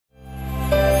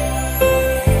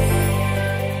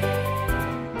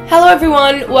Hello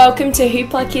everyone, welcome to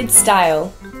HooplaKidz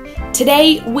Style.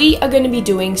 Today we are going to be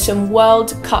doing some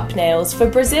World Cup nails for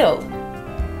Brazil.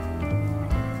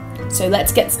 So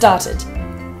let's get started.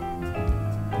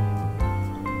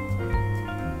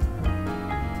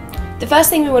 The first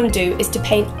thing we want to do is to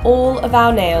paint all of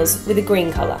our nails with a green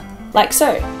colour, like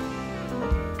so.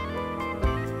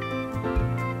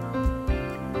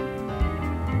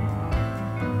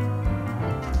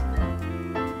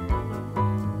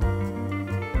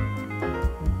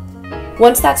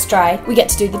 Once that's dry, we get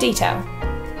to do the detail.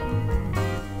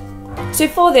 So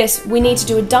for this, we need to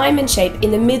do a diamond shape in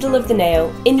the middle of the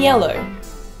nail in yellow.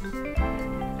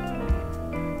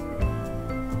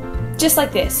 Just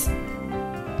like this.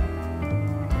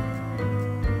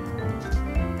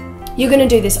 You're going to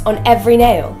do this on every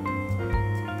nail.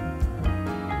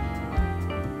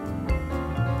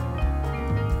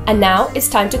 And now it's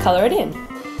time to colour it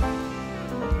in.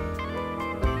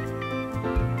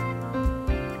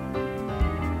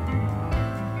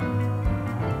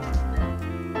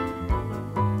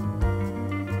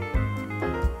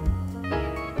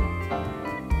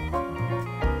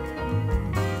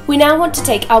 We now want to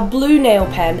take our blue nail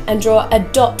pen and draw a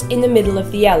dot in the middle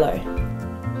of the yellow.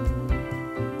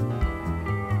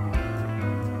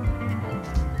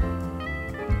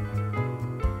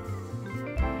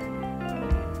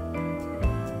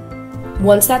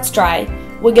 Once that's dry,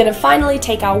 we're going to finally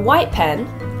take our white pen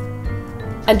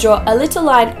and draw a little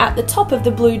line at the top of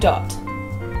the blue dot.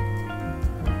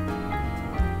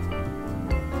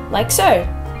 Like so.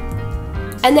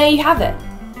 And there you have it.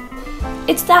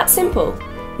 It's that simple.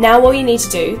 Now all you need to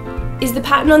do is the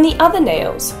pattern on the other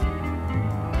nails.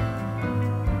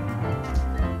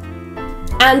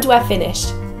 And we're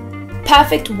finished.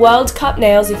 Perfect World Cup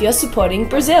nails if you're supporting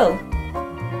Brazil.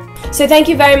 So thank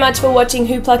you very much for watching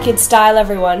HooplaKidz Style,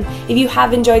 everyone. If you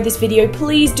have enjoyed this video,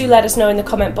 please do let us know in the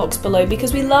comment box below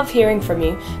because we love hearing from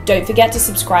you. Don't forget to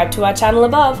subscribe to our channel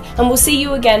above and we'll see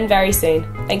you again very soon.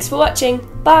 Thanks for watching.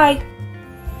 Bye!